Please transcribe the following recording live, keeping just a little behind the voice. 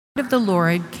of the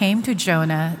Lord came to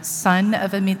Jonah, son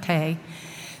of Amittai,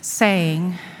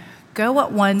 saying, "Go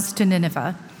at once to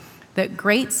Nineveh, that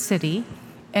great city,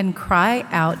 and cry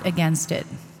out against it,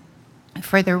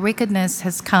 for their wickedness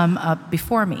has come up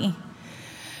before me."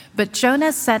 But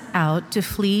Jonah set out to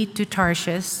flee to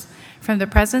Tarshish from the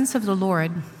presence of the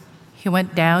Lord. He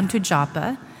went down to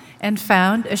Joppa and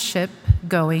found a ship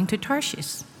going to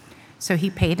Tarshish. So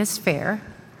he paid his fare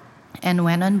and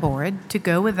went on board to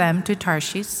go with them to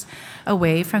Tarshish,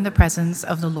 away from the presence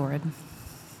of the Lord.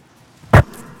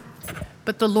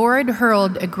 But the Lord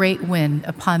hurled a great wind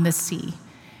upon the sea,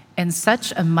 and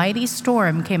such a mighty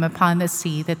storm came upon the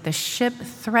sea that the ship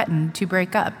threatened to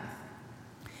break up.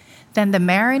 Then the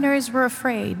mariners were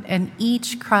afraid, and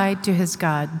each cried to his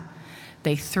God.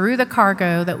 They threw the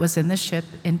cargo that was in the ship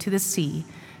into the sea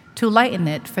to lighten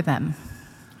it for them.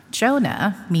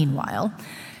 Jonah, meanwhile,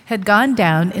 had gone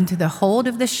down into the hold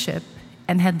of the ship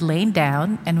and had lain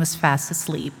down and was fast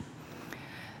asleep.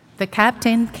 The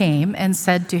captain came and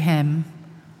said to him,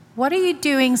 "What are you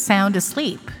doing sound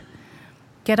asleep?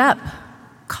 Get up,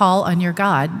 call on your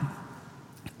God.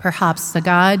 Perhaps the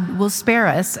God will spare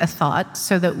us a thought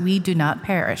so that we do not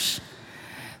perish."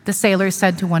 The sailors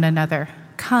said to one another,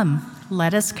 "Come,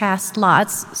 let us cast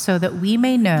lots so that we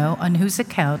may know on whose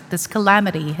account this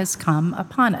calamity has come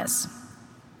upon us."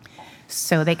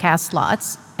 So they cast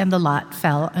lots, and the lot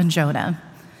fell on Jonah.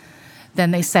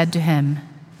 Then they said to him,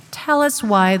 "Tell us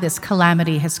why this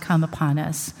calamity has come upon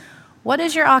us. What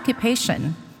is your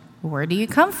occupation? Where do you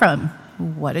come from?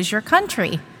 What is your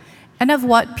country? And of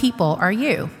what people are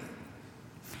you?"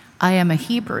 "I am a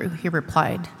Hebrew," he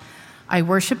replied. "I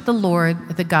worship the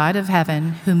Lord, the God of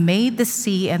heaven, who made the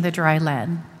sea and the dry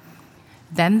land."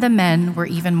 Then the men were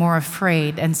even more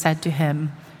afraid and said to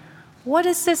him, "What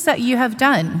is this that you have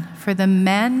done?" For the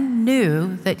men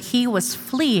knew that he was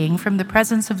fleeing from the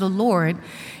presence of the Lord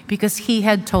because he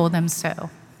had told them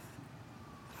so.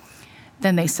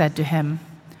 Then they said to him,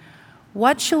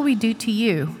 "What shall we do to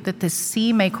you that the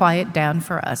sea may quiet down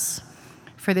for us?"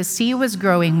 For the sea was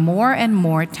growing more and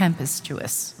more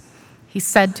tempestuous. He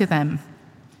said to them,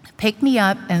 "Pick me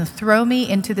up and throw me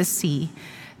into the sea.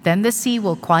 Then the sea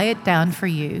will quiet down for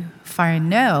you, for I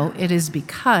know it is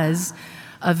because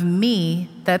of me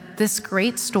that this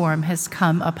great storm has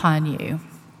come upon you."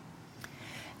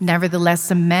 Nevertheless,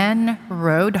 the men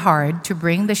rowed hard to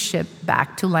bring the ship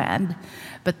back to land,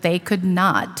 but they could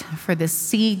not, for the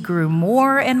sea grew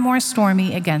more and more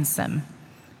stormy against them.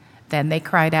 Then they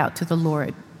cried out to the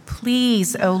Lord,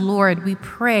 "Please, O Lord, we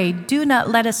pray, do not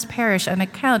let us perish on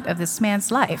account of this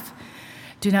man's life.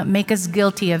 Do not make us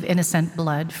guilty of innocent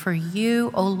blood, for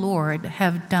you, O Lord,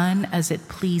 have done as it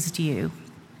pleased you."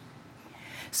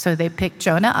 So they picked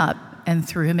Jonah up and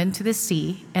threw him into the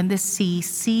sea, and the sea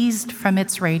ceased from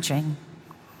its raging.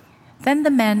 Then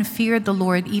the men feared the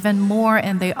Lord even more,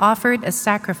 and they offered a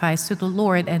sacrifice to the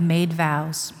Lord and made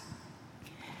vows.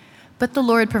 But the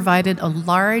Lord provided a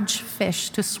large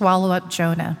fish to swallow up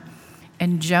Jonah,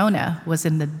 and Jonah was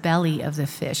in the belly of the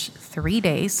fish 3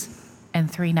 days and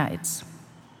 3 nights.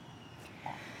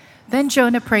 Then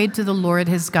Jonah prayed to the Lord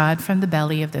his God from the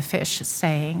belly of the fish,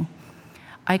 saying,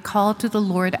 "I called to the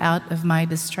Lord out of my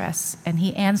distress, and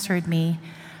he answered me.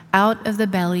 Out of the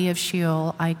belly of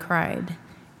Sheol I cried,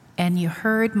 and you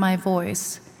heard my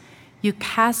voice. You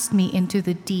cast me into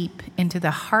the deep, into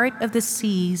the heart of the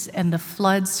seas, and the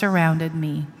floods surrounded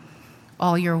me.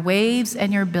 All your waves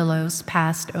and your billows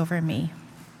passed over me.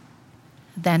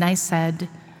 Then I said,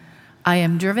 I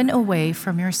am driven away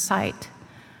from your sight.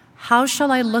 How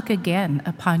shall I look again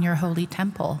upon your holy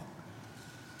temple?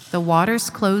 The waters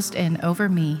closed in over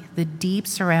me, the deep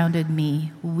surrounded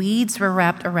me, weeds were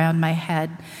wrapped around my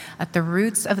head at the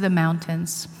roots of the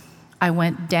mountains. I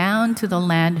went down to the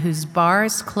land whose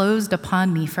bars closed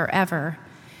upon me forever.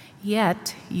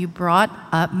 Yet you brought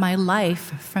up my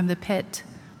life from the pit,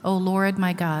 O Lord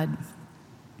my God.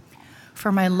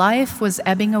 For my life was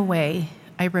ebbing away.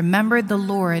 I remembered the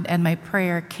Lord, and my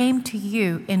prayer came to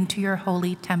you into your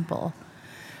holy temple.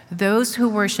 Those who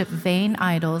worship vain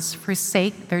idols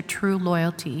forsake their true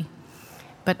loyalty.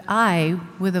 But I,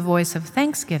 with a voice of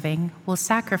thanksgiving, will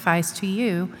sacrifice to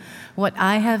you what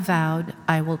I have vowed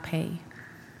I will pay.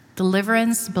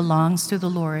 Deliverance belongs to the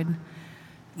Lord.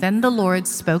 Then the Lord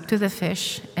spoke to the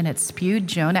fish, and it spewed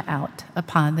Jonah out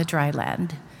upon the dry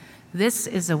land. This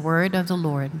is the word of the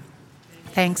Lord.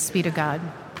 Thanks be to God.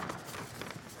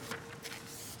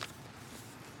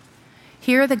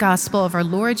 Hear the gospel of our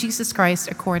Lord Jesus Christ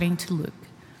according to Luke.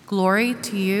 Glory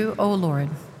to you, O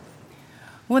Lord.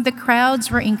 When the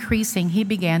crowds were increasing, he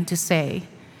began to say,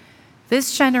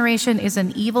 This generation is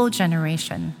an evil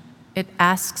generation. It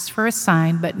asks for a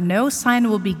sign, but no sign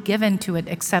will be given to it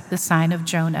except the sign of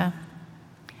Jonah.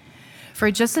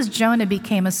 For just as Jonah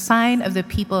became a sign of the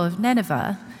people of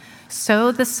Nineveh,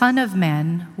 so the Son of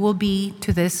Man will be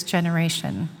to this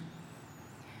generation.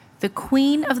 The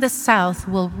queen of the south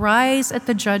will rise at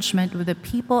the judgment with the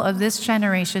people of this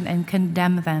generation and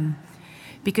condemn them,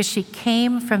 because she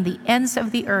came from the ends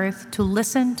of the earth to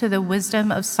listen to the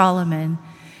wisdom of Solomon,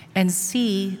 and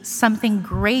see, something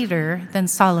greater than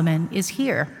Solomon is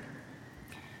here.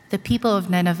 The people of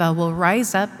Nineveh will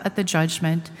rise up at the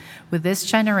judgment with this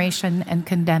generation and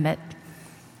condemn it,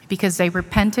 because they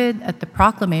repented at the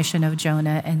proclamation of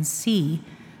Jonah, and see,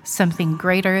 something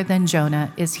greater than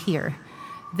Jonah is here.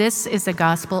 This is the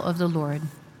gospel of the Lord.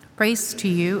 Praise to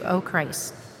you, O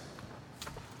Christ.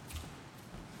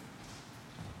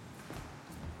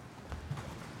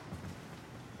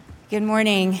 Good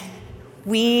morning.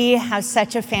 We have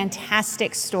such a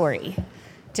fantastic story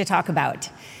to talk about.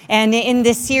 And in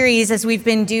this series, as we've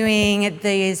been doing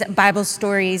these Bible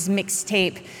stories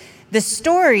mixtape, the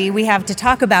story we have to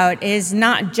talk about is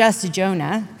not just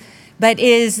Jonah, but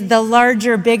is the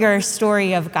larger, bigger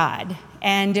story of God.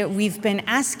 And we've been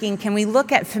asking, can we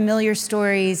look at familiar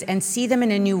stories and see them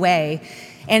in a new way?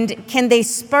 And can they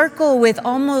sparkle with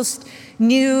almost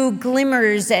new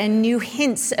glimmers and new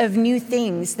hints of new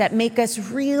things that make us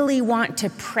really want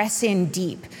to press in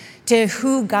deep to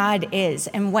who God is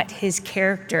and what his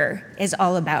character is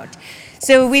all about?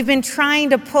 So we've been trying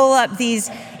to pull up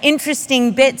these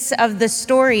interesting bits of the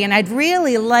story, and I'd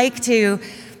really like to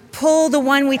pull the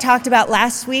one we talked about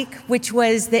last week, which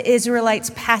was the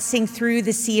Israelites passing through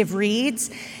the Sea of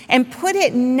Reeds, and put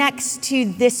it next to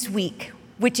this week,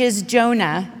 which is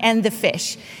Jonah and the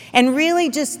fish. And really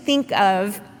just think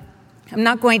of, I'm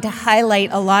not going to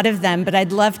highlight a lot of them, but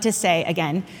I'd love to say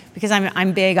again, because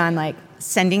I'm big on like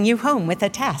sending you home with a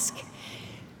task.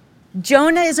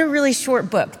 Jonah is a really short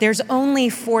book. There's only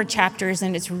 4 chapters,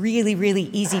 and it's really, really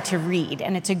easy to read,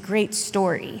 and it's a great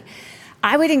story.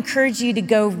 I would encourage you to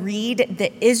go read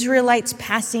the Israelites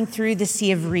passing through the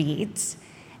Sea of Reeds,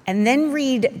 and then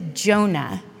read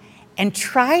Jonah, and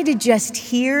try to just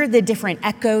hear the different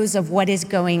echoes of what is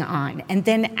going on, and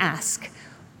then ask,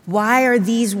 why are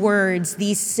these words,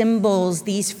 these symbols,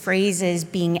 these phrases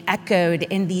being echoed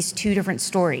in these 2 different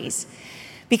stories?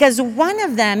 Because one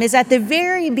of them is at the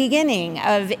very beginning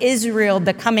of Israel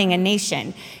becoming a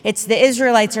nation. It's the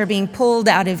Israelites are being pulled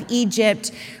out of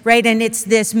Egypt, right? And it's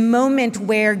this moment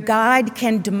where God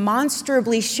can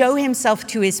demonstrably show himself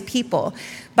to his people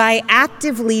by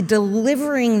actively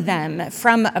delivering them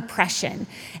from oppression,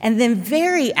 and then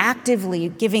very actively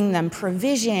giving them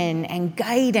provision and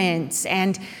guidance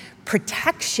and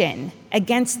protection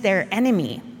against their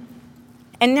enemy.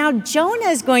 And now Jonah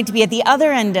is going to be at the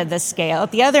other end of the scale,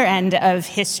 at the other end of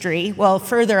history, well,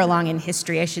 further along in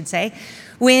history, I should say,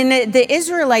 when the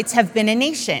Israelites have been a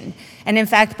nation. And in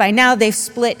fact, by now they've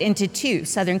split into 2,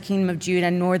 southern kingdom of Judah,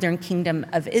 northern kingdom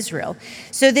of Israel.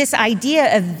 So this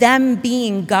idea of them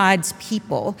being God's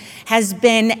people has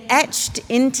been etched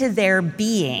into their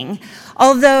being,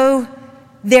 although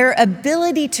their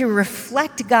ability to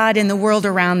reflect God in the world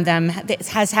around them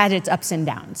has had its ups and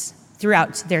downs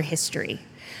throughout their history.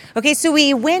 Okay, so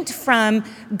we went from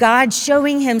God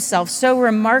showing himself so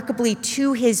remarkably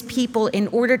to his people in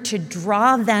order to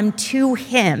draw them to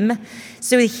him,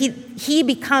 so he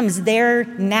becomes their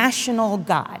national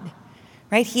God,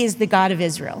 right? He is the God of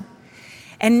Israel.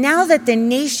 And now that the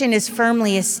nation is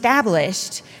firmly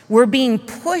established, we're being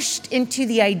pushed into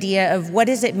the idea of what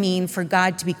does it mean for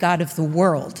God to be God of the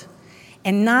world,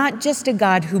 and not just a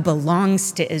God who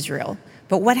belongs to Israel,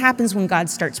 but what happens when God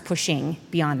starts pushing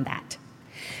beyond that?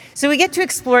 So we get to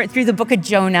explore it through the book of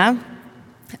Jonah,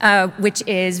 which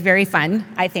is very fun,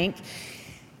 I think.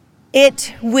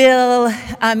 It will,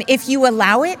 if you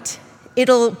allow it,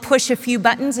 it'll push a few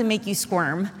buttons and make you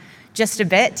squirm just a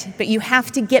bit, but you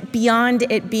have to get beyond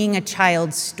it being a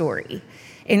child's story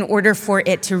in order for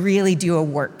it to really do a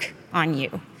work on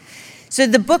you. So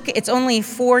the book, it's only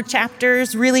 4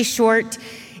 chapters, really short.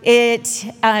 It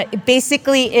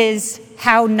basically is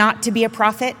how not to be a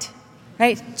prophet,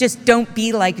 right? Just don't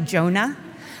be like Jonah.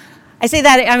 I say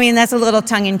that, that's a little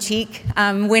tongue-in-cheek,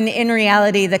 when in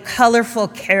reality, the colorful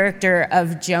character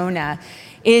of Jonah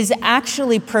is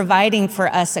actually providing for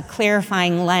us a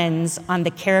clarifying lens on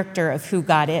the character of who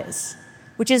God is,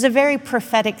 which is a very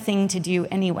prophetic thing to do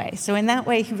anyway. So in that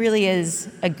way, he really is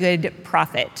a good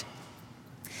prophet.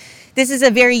 This is a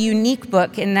very unique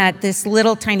book in that this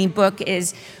little tiny book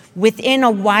is within a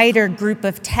wider group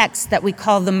of texts that we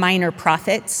call the minor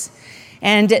prophets.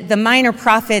 And the minor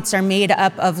prophets are made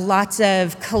up of lots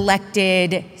of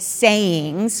collected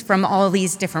sayings from all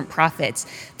these different prophets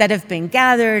that have been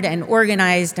gathered and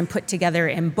organized and put together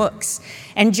in books.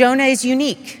 And Jonah is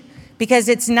unique because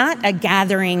it's not a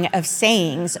gathering of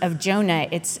sayings of Jonah,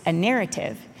 it's a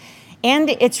narrative. And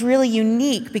it's really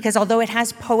unique because although it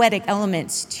has poetic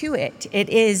elements to it, it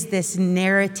is this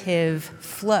narrative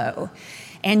flow.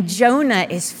 And Jonah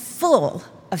is full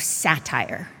of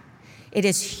satire. It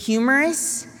is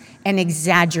humorous and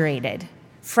exaggerated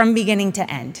from beginning to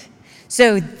end.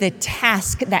 So the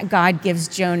task that God gives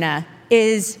Jonah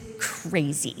is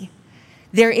crazy.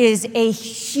 There is a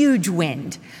huge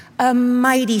wind, a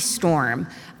mighty storm,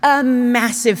 a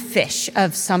massive fish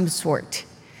of some sort.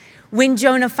 When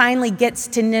Jonah finally gets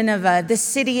to Nineveh, the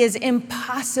city is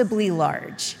impossibly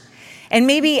large. And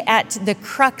maybe at the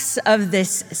crux of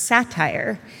this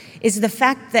satire is the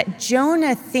fact that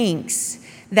Jonah thinks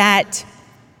that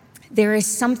there is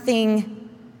something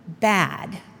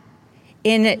bad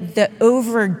in the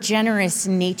over-generous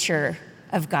nature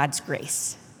of God's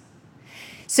grace.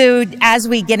 So as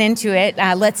we get into it,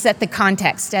 let's set the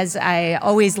context, as I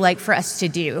always like for us to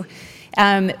do.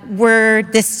 Where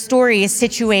this story is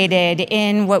situated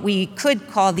in what we could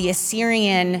call the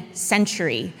Assyrian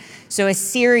century. So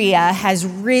Assyria has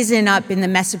risen up in the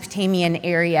Mesopotamian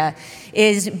area,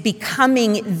 is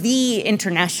becoming the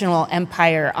international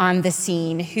empire on the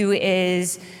scene, who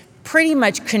is pretty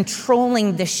much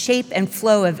controlling the shape and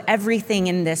flow of everything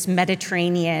in this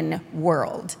Mediterranean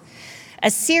world.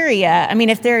 Assyria, I mean,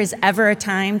 if there is ever a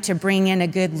time to bring in a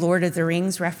good Lord of the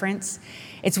Rings reference,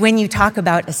 it's when you talk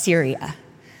about Assyria.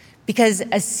 Because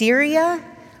Assyria,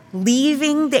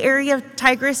 leaving the area of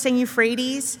Tigris and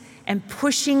Euphrates and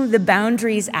pushing the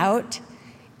boundaries out,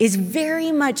 is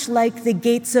very much like the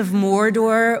gates of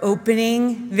Mordor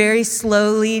opening very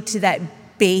slowly to that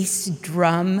bass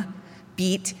drum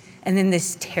beat, and then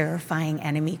this terrifying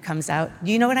enemy comes out.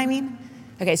 Do you know what I mean?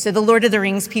 Okay, so the Lord of the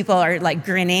Rings people are like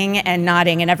grinning and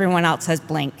nodding, and everyone else has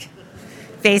blank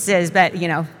faces, but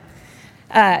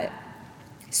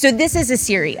so this is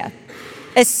Assyria.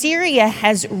 Assyria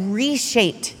has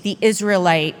reshaped the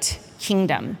Israelite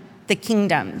kingdom, the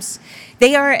kingdoms.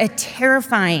 They are a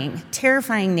terrifying,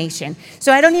 terrifying nation.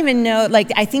 So I don't even know,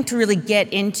 I think to really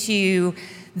get into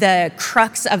the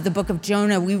crux of the book of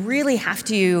Jonah, we really have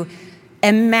to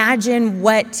imagine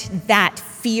what that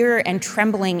fear and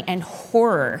trembling and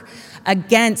horror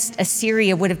against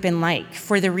Assyria would have been like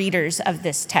for the readers of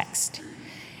this text.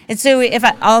 And so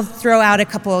I'll throw out a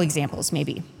couple examples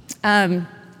maybe. Do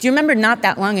you remember not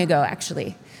that long ago,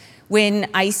 actually, when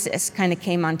ISIS kind of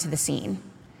came onto the scene?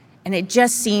 And it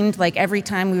just seemed like every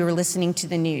time we were listening to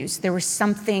the news, there was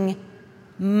something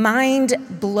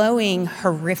mind-blowing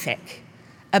horrific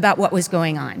about what was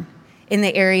going on in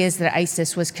the areas that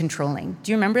ISIS was controlling.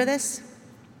 Do you remember this?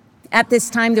 At this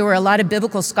time, there were a lot of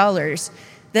biblical scholars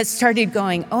that started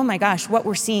going, oh my gosh, what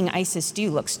we're seeing ISIS do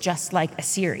looks just like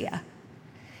Assyria.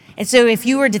 And so if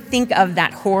you were to think of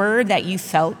that horror that you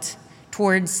felt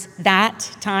towards that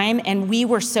time, and we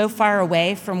were so far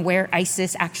away from where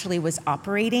ISIS actually was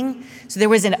operating, so there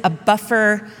was a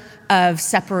buffer of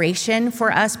separation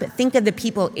for us, but think of the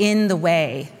people in the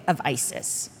way of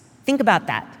ISIS. Think about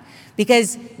that,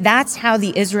 because that's how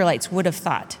the Israelites would have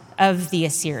thought of the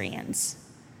Assyrians.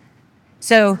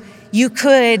 So you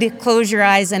could close your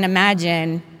eyes and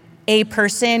imagine a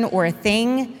person or a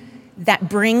thing that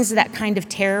brings that kind of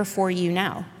terror for you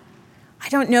now. I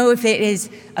don't know if it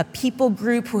is a people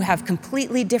group who have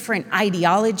completely different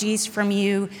ideologies from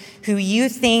you, who you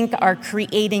think are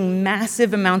creating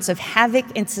massive amounts of havoc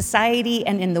in society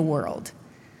and in the world.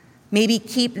 Maybe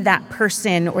keep that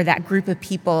person or that group of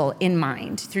people in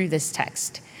mind through this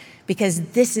text,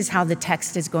 because this is how the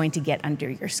text is going to get under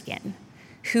your skin.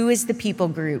 Who is the people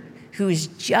group who is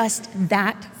just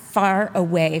that far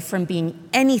away from being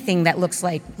anything that looks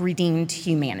like redeemed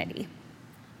humanity?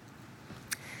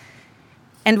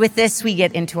 And with this, we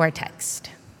get into our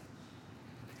text.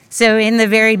 So in the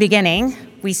very beginning,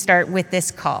 we start with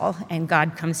this call, and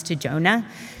God comes to Jonah,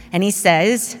 and he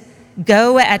says,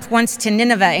 go at once to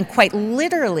Nineveh, and quite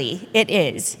literally it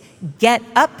is, get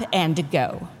up and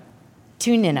go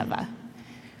to Nineveh,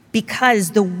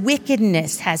 because the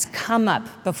wickedness has come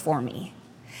up before me.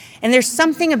 And there's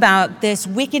something about this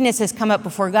wickedness has come up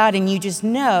before God, and you just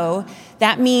know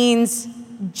that means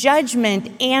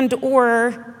judgment and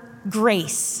or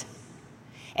grace.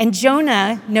 And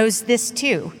Jonah knows this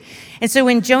too. And so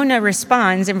when Jonah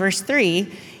responds in verse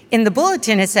 3, in the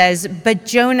bulletin it says, but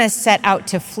Jonah set out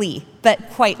to flee. But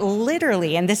quite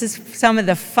literally, and this is some of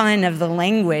the fun of the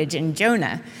language in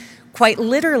Jonah, quite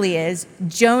literally is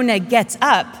Jonah gets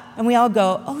up. And we all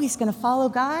go, oh, he's going to follow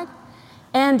God?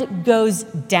 And goes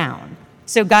down.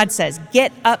 So God says,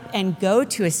 get up and go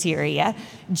to Assyria.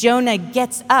 Jonah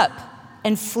gets up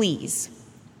and flees.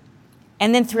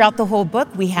 And then throughout the whole book,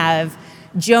 we have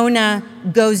Jonah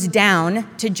goes down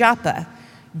to Joppa.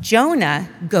 Jonah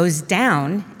goes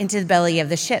down into the belly of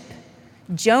the ship.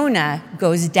 Jonah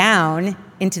goes down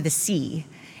into the sea.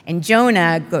 And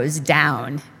Jonah goes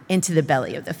down into the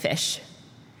belly of the fish.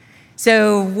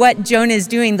 So what Jonah is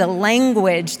doing, the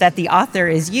language that the author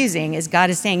is using, is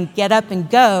God is saying, get up and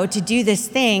go to do this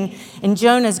thing. And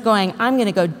Jonah's going, I'm going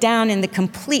to go down in the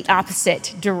complete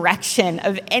opposite direction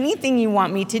of anything you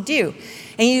want me to do.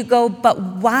 And you go, but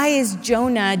why is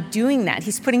Jonah doing that?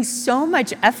 He's putting so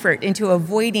much effort into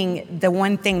avoiding the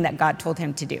one thing that God told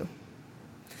him to do.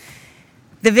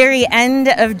 The very end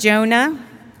of Jonah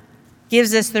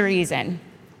gives us the reason.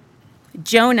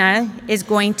 Jonah is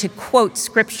going to quote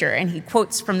scripture, and he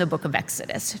quotes from the book of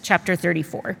Exodus, chapter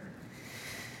 34.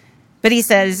 But he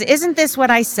says, isn't this what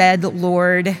I said,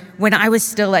 Lord, when I was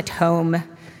still at home,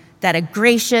 that a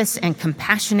gracious and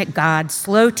compassionate God,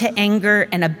 slow to anger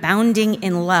and abounding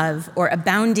in love, or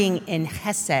abounding in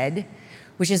hesed,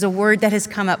 which is a word that has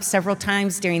come up several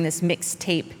times during this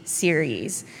mixtape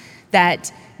series,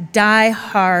 that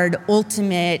die-hard,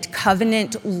 ultimate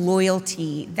covenant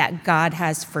loyalty that God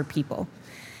has for people.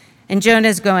 And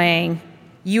Jonah's going,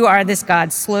 you are this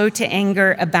God, slow to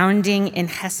anger, abounding in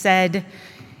hesed,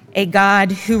 a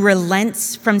God who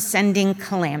relents from sending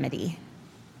calamity.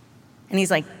 And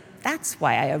he's like, that's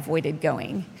why I avoided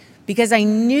going, because I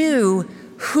knew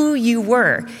who you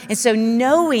were. And so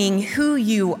knowing who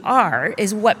you are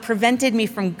is what prevented me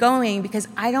from going, because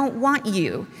I don't want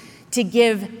you to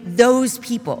give those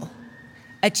people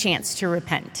a chance to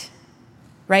repent,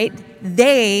 right?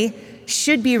 They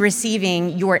should be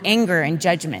receiving your anger and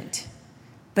judgment,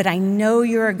 but I know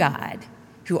you're a God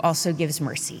who also gives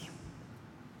mercy.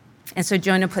 And so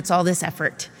Jonah puts all this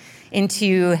effort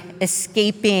into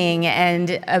escaping and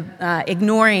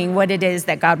ignoring what it is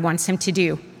that God wants him to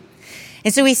do.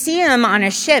 And so we see him on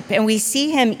a ship, and we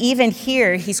see him even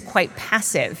here, he's quite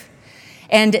passive.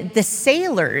 And the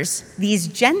sailors, these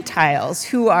Gentiles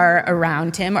who are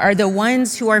around him, are the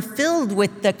ones who are filled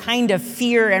with the kind of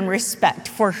fear and respect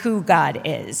for who God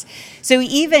is. So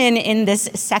even in this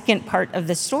second part of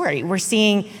the story, we're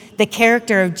seeing the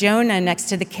character of Jonah next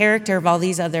to the character of all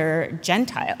these other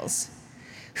Gentiles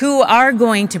who are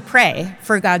going to pray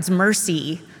for God's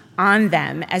mercy on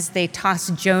them as they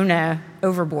toss Jonah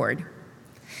overboard.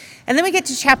 And then we get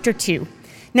to chapter 2.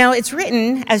 Now, it's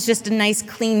written as just a nice,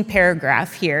 clean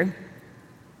paragraph here,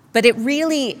 but it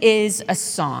really is a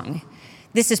song.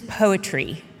 This is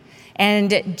poetry.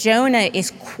 And Jonah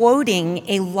is quoting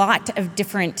a lot of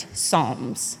different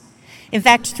psalms. In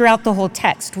fact, throughout the whole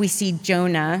text, we see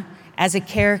Jonah as a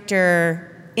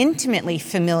character intimately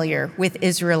familiar with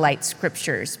Israelite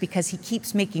scriptures because he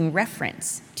keeps making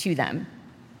reference to them.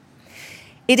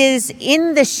 It is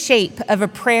in the shape of a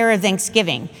prayer of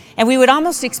thanksgiving. And we would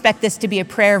almost expect this to be a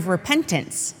prayer of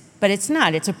repentance, but it's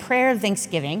not. It's a prayer of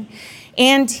thanksgiving.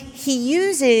 And he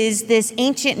uses this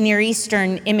ancient Near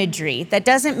Eastern imagery that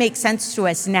doesn't make sense to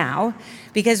us now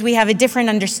because we have a different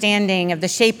understanding of the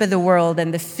shape of the world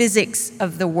and the physics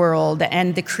of the world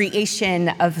and the creation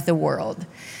of the world.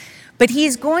 But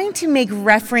he's going to make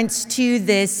reference to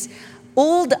this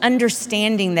old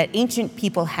understanding that ancient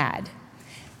people had,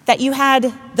 that you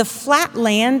had the flat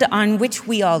land on which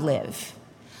we all live,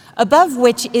 above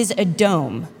which is a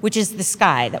dome, which is the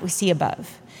sky that we see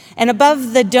above. And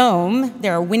above the dome,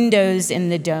 there are windows in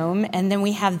the dome, and then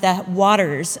we have the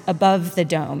waters above the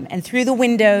dome. And through the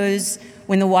windows,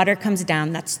 when the water comes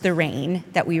down, that's the rain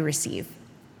that we receive.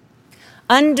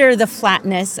 Under the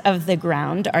flatness of the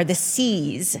ground are the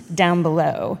seas down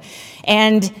below,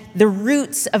 and the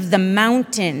roots of the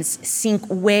mountains sink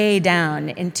way down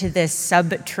into this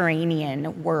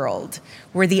subterranean world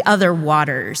where the other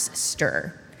waters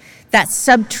stir. That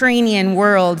subterranean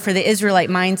world for the Israelite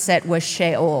mindset was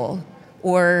Sheol,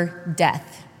 or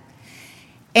death.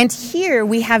 And here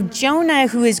we have Jonah,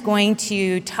 who is going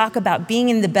to talk about being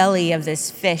in the belly of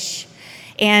this fish.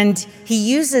 And he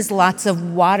uses lots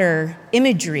of water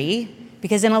imagery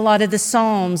because in a lot of the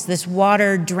Psalms, this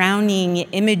water drowning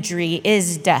imagery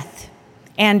is death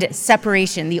and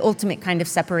separation, the ultimate kind of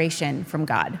separation from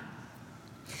God.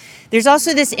 There's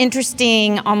also this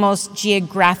interesting, almost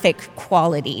geographic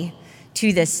quality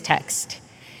to this text.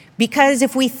 Because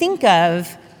if we think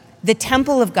of the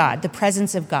temple of God, the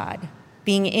presence of God,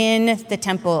 being in the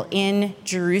temple in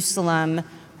Jerusalem,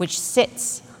 which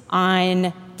sits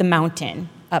on the mountain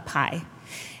up high.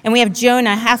 And we have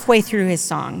Jonah halfway through his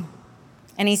song.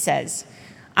 And he says,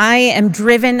 I am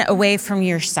driven away from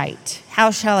your sight.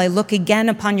 How shall I look again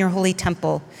upon your holy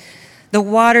temple? The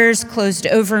waters closed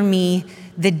over me.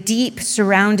 The deep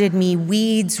surrounded me.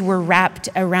 Weeds were wrapped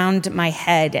around my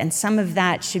head. And some of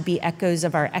that should be echoes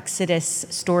of our Exodus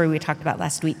story we talked about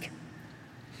last week.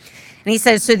 And he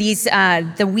says, so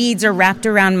the weeds are wrapped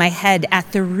around my head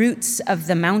at the roots of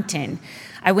the mountain.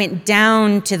 I went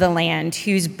down to the land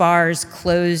whose bars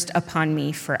closed upon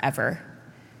me forever.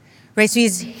 Right, so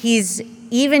he's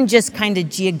even just kind of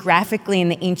geographically in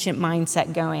the ancient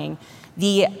mindset going,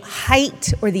 the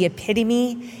height or the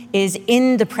epitome is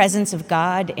in the presence of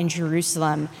God in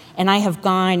Jerusalem, and I have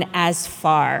gone as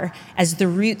far as the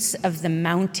roots of the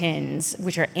mountains,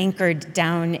 which are anchored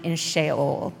down in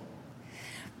Sheol.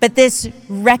 But this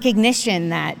recognition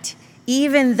that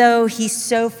even though he's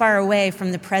so far away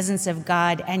from the presence of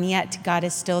God, and yet God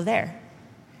is still there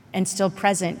and still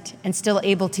present and still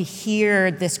able to hear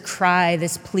this cry,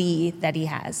 this plea that he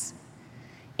has.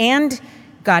 And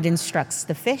God instructs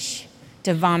the fish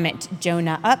to vomit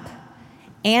Jonah up,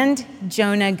 and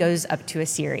Jonah goes up to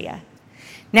Assyria.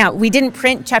 Now, we didn't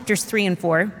print chapters 3 and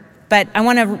 4, but I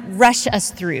want to rush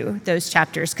us through those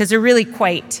chapters because they're really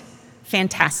quite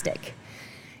fantastic.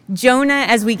 Jonah,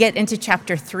 as we get into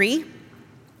chapter 3,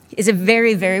 is a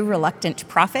very, very reluctant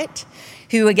prophet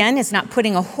who, again, is not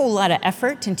putting a whole lot of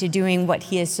effort into doing what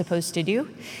he is supposed to do.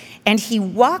 And he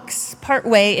walks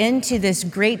partway into this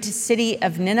great city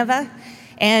of Nineveh,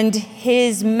 and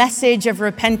his message of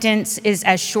repentance is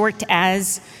as short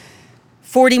as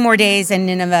 40 more days and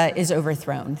Nineveh is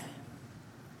overthrown.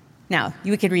 Now,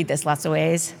 you could read this lots of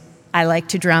ways. I like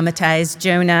to dramatize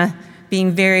Jonah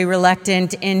being very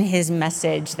reluctant in his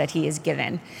message that he is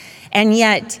given. And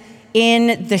yet,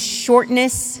 in the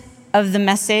shortness of the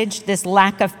message, this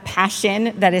lack of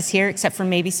passion that is here, except for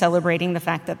maybe celebrating the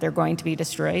fact that they're going to be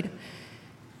destroyed,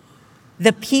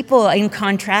 the people, in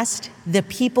contrast, the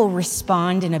people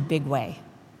respond in a big way.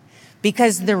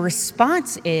 Because the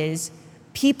response is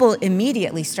people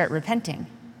immediately start repenting.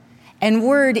 And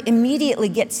word immediately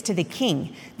gets to the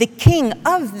king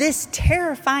of this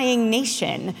terrifying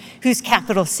nation whose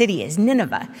capital city is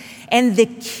Nineveh. And the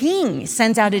king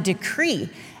sends out a decree.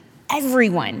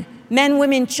 Everyone, men,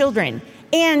 women, children,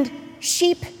 and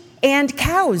sheep and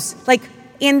cows,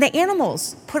 and the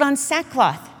animals, put on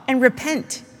sackcloth and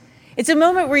repent. It's a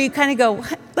moment where you kind of go,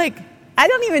 I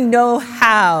don't even know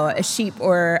how a sheep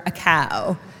or a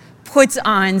cow puts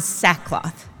on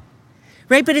sackcloth.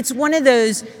 Right? But it's one of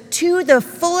those, to the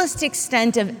fullest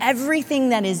extent of everything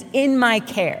that is in my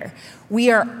care,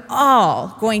 we are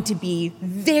all going to be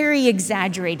very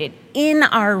exaggerated in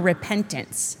our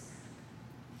repentance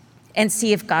and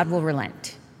see if God will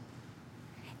relent.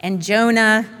 And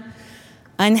Jonah,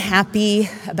 unhappy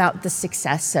about the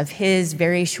success of his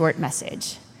very short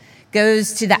message,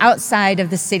 goes to the outside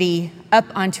of the city, up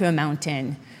onto a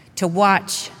mountain, to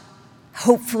watch.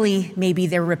 Hopefully, maybe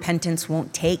their repentance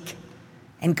won't take,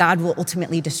 and God will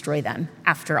ultimately destroy them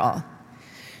after all.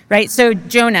 Right? So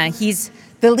Jonah, he's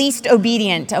the least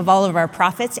obedient of all of our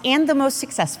prophets and the most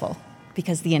successful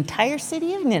because the entire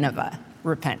city of Nineveh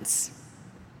repents.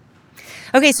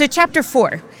 Okay, so chapter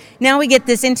 4. Now we get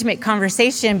this intimate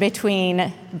conversation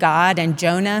between God and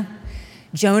Jonah.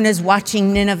 Jonah's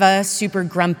watching Nineveh, super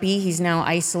grumpy. He's now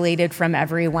isolated from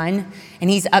everyone, and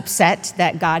he's upset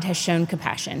that God has shown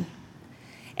compassion.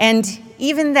 And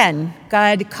even then,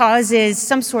 God causes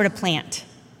some sort of plant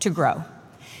to grow.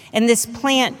 And this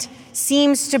plant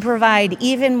seems to provide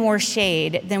even more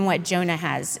shade than what Jonah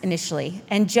has initially.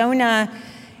 And Jonah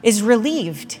is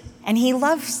relieved, and he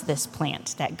loves this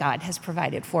plant that God has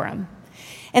provided for him.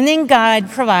 And then God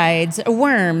provides a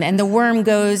worm, and the worm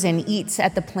goes and eats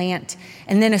at the plant,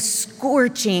 and then a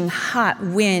scorching hot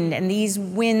wind, and these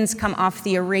winds come off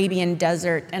the Arabian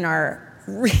desert and are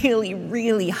really,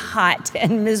 really hot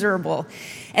and miserable.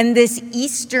 And this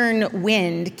eastern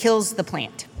wind kills the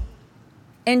plant.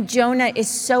 And Jonah is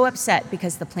so upset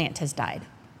because the plant has died.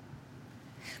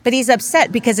 But he's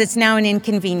upset because it's now an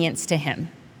inconvenience to him,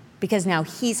 because now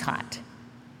he's hot.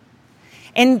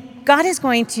 And God is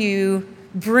going to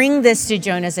bring this to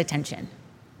Jonah's attention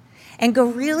and go,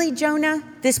 really, Jonah,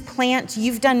 this plant,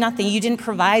 you've done nothing. You didn't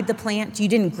provide the plant. You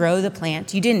didn't grow the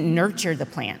plant. You didn't nurture the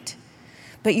plant.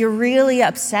 But you're really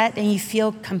upset and you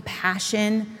feel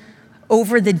compassion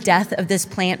over the death of this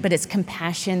plant, but it's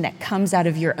compassion that comes out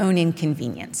of your own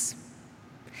inconvenience.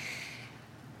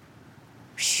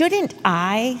 Shouldn't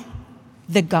I,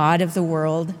 the God of the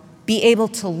world, be able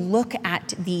to look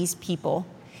at these people,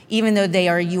 even though they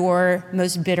are your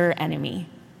most bitter enemy,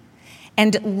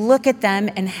 and look at them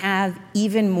and have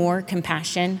even more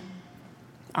compassion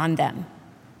on them?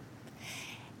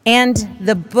 And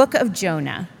the book of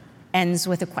Jonah ends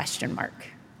with a question mark.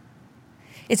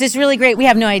 It's just really great. We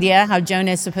have no idea how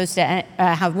Jonah is supposed to,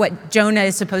 what Jonah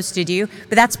is supposed to do,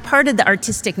 but that's part of the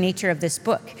artistic nature of this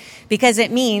book, because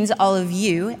it means all of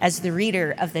you, as the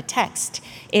reader of the text,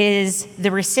 is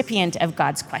the recipient of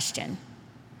God's question.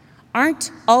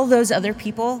 Aren't all those other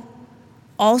people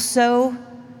also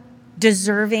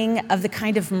deserving of the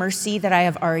kind of mercy that I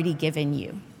have already given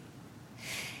you?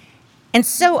 And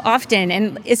so often,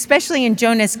 and especially in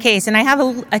Jonah's case, and I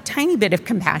have a tiny bit of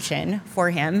compassion for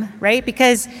him, right?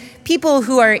 Because people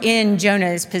who are in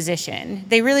Jonah's position,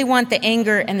 they really want the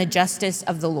anger and the justice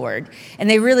of the Lord. And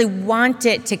they really want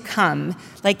it to come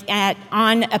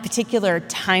on a particular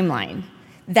timeline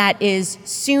that is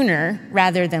sooner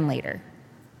rather than later.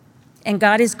 And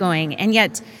God is going, and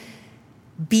yet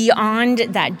beyond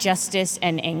that justice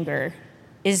and anger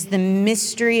is the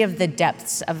mystery of the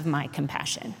depths of my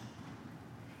compassion.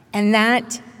 And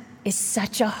that is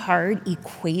such a hard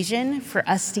equation for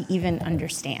us to even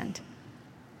understand.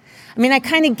 I mean, I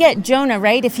kind of get Jonah,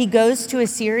 right? If he goes to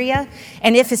Assyria,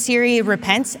 and if Assyria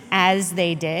repents, as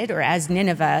they did, or as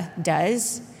Nineveh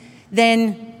does,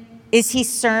 then is he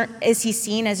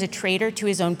seen as a traitor to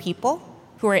his own people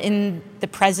who are in the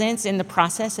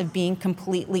process of being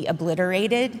completely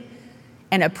obliterated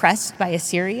and oppressed by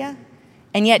Assyria?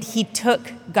 And yet he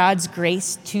took God's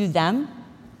grace to them.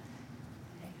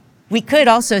 We could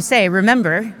also say,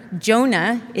 remember,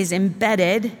 Jonah is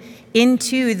embedded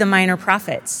into the minor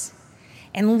prophets.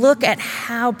 And look at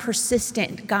how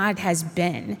persistent God has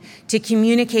been to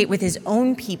communicate with his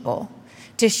own people,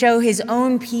 to show his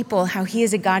own people how he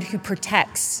is a God who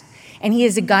protects, and he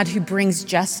is a God who brings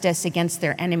justice against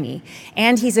their enemy.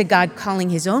 And he's a God calling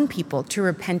his own people to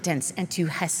repentance and to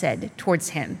hesed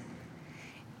towards him.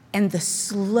 And the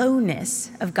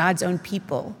slowness of God's own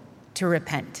people to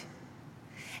repent.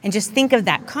 And just think of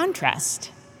that contrast.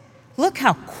 Look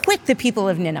how quick the people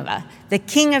of Nineveh, the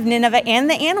king of Nineveh and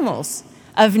the animals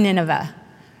of Nineveh,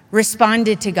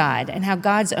 responded to God, and how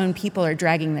God's own people are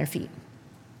dragging their feet.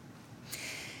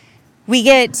 We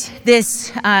get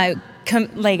this a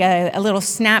little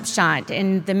snapshot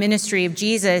in the ministry of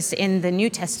Jesus in the New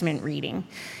Testament reading.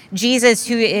 Jesus,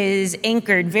 who is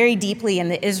anchored very deeply in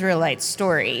the Israelite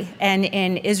story and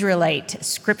in Israelite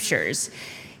scriptures,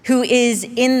 who is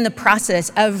in the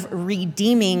process of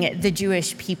redeeming the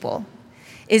Jewish people,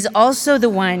 is also the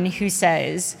one who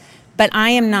says, "But I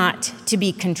am not to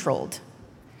be controlled.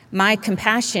 My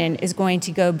compassion is going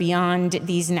to go beyond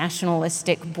these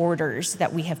nationalistic borders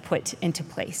that we have put into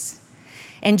place."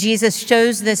 And Jesus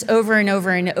shows this over and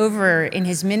over and over in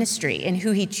his ministry and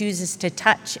who he chooses to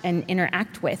touch and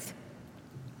interact with.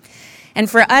 And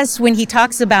for us, when he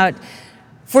talks about,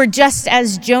 "For just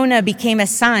as Jonah became a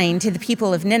sign to the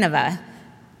people of Nineveh,"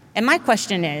 and my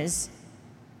question is,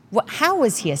 how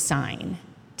was he a sign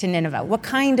to Nineveh? What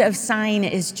kind of sign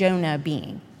is Jonah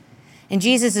being? And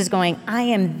Jesus is going, "I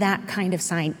am that kind of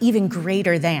sign, even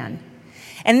greater than."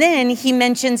 And then he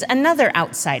mentions another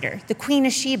outsider, the Queen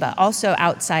of Sheba, also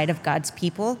outside of God's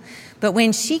people. But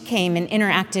when she came and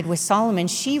interacted with Solomon,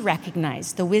 she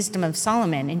recognized the wisdom of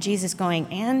Solomon. And Jesus going,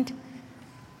 "And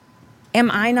am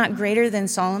I not greater than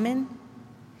Solomon?"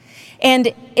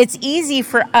 And it's easy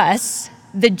for us,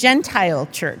 the Gentile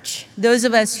church, those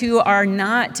of us who are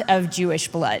not of Jewish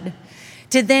blood,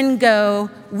 to then go,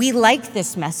 we like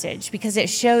this message because it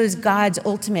shows God's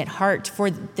ultimate heart for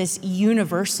this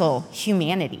universal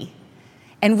humanity.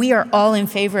 And we are all in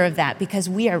favor of that because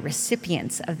we are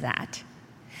recipients of that.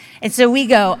 And so we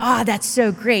go, that's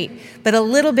so great. But a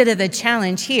little bit of the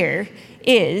challenge here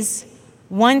is,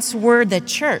 once we're the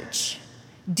church,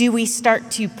 do we start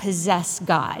to possess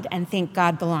God and think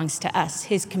God belongs to us?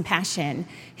 His compassion,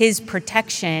 his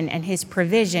protection, and his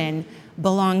provision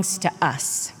belongs to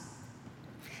us.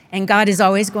 And God is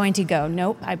always going to go,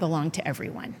 "Nope, I belong to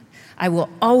everyone. I will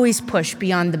always push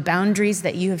beyond the boundaries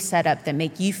that you have set up that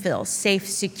make you feel safe,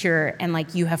 secure, and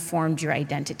like you have formed your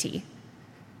identity."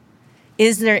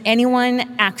 Is there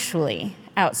anyone actually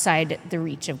outside the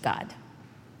reach of God?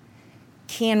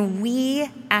 Can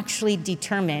we actually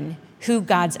determine who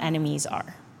God's enemies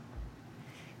are?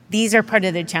 These are part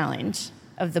of the challenge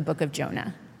of the book of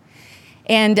Jonah.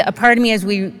 And a part of me, as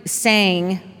we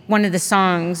sang one of the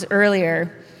songs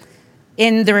earlier,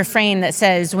 in the refrain that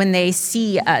says, "When they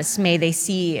see us, may they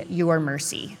see your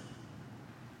mercy."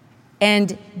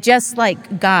 And just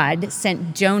like God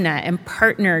sent Jonah and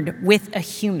partnered with a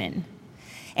human,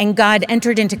 and God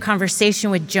entered into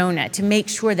conversation with Jonah to make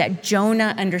sure that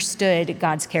Jonah understood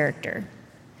God's character,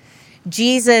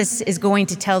 Jesus is going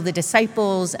to tell the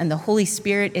disciples, and the Holy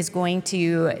Spirit is going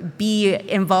to be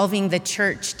involving the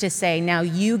church to say, now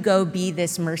you go be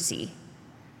this mercy.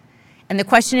 And the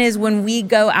question is, when we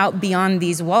go out beyond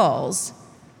these walls,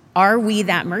 are we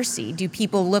that mercy? Do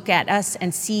people look at us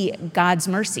and see God's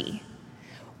mercy?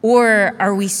 Or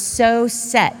are we so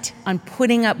set on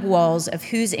putting up walls of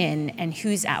who's in and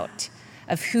who's out,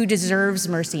 of who deserves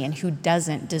mercy and who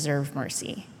doesn't deserve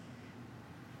mercy?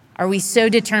 Are we so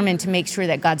determined to make sure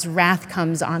that God's wrath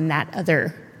comes on that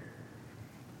other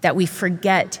that we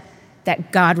forget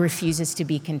that God refuses to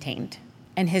be contained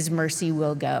and his mercy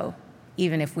will go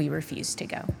even if we refuse to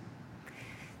go?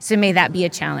 So may that be a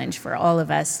challenge for all of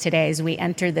us today as we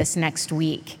enter this next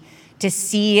week, to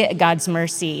see God's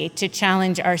mercy, to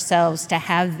challenge ourselves to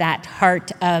have that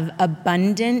heart of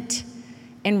abundant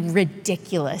and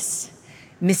ridiculous,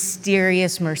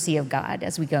 mysterious mercy of God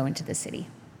as we go into the city.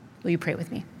 Will you pray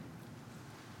with me?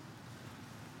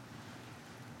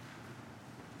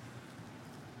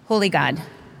 Holy God,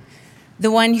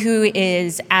 the one who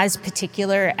is as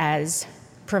particular as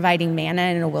providing manna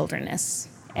in a wilderness,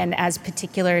 and as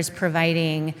particular as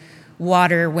providing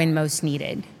water when most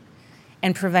needed,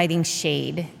 and providing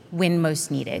shade when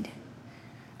most needed.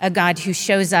 A God who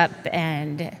shows up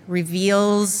and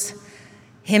reveals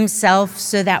himself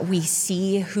so that we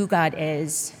see who God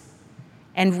is,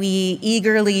 and we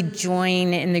eagerly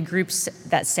join in the groups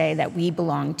that say that we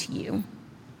belong to you.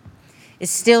 Is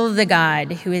still the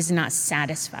God who is not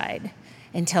satisfied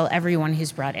until everyone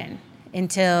who's brought in,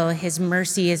 until his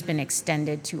mercy has been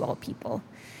extended to all people.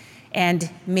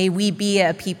 And may we be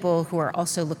a people who are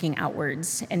also looking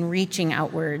outwards and reaching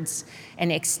outwards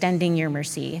and extending your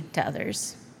mercy to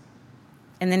others.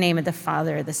 In the name of the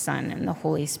Father, the Son, and the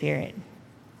Holy Spirit,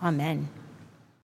 amen.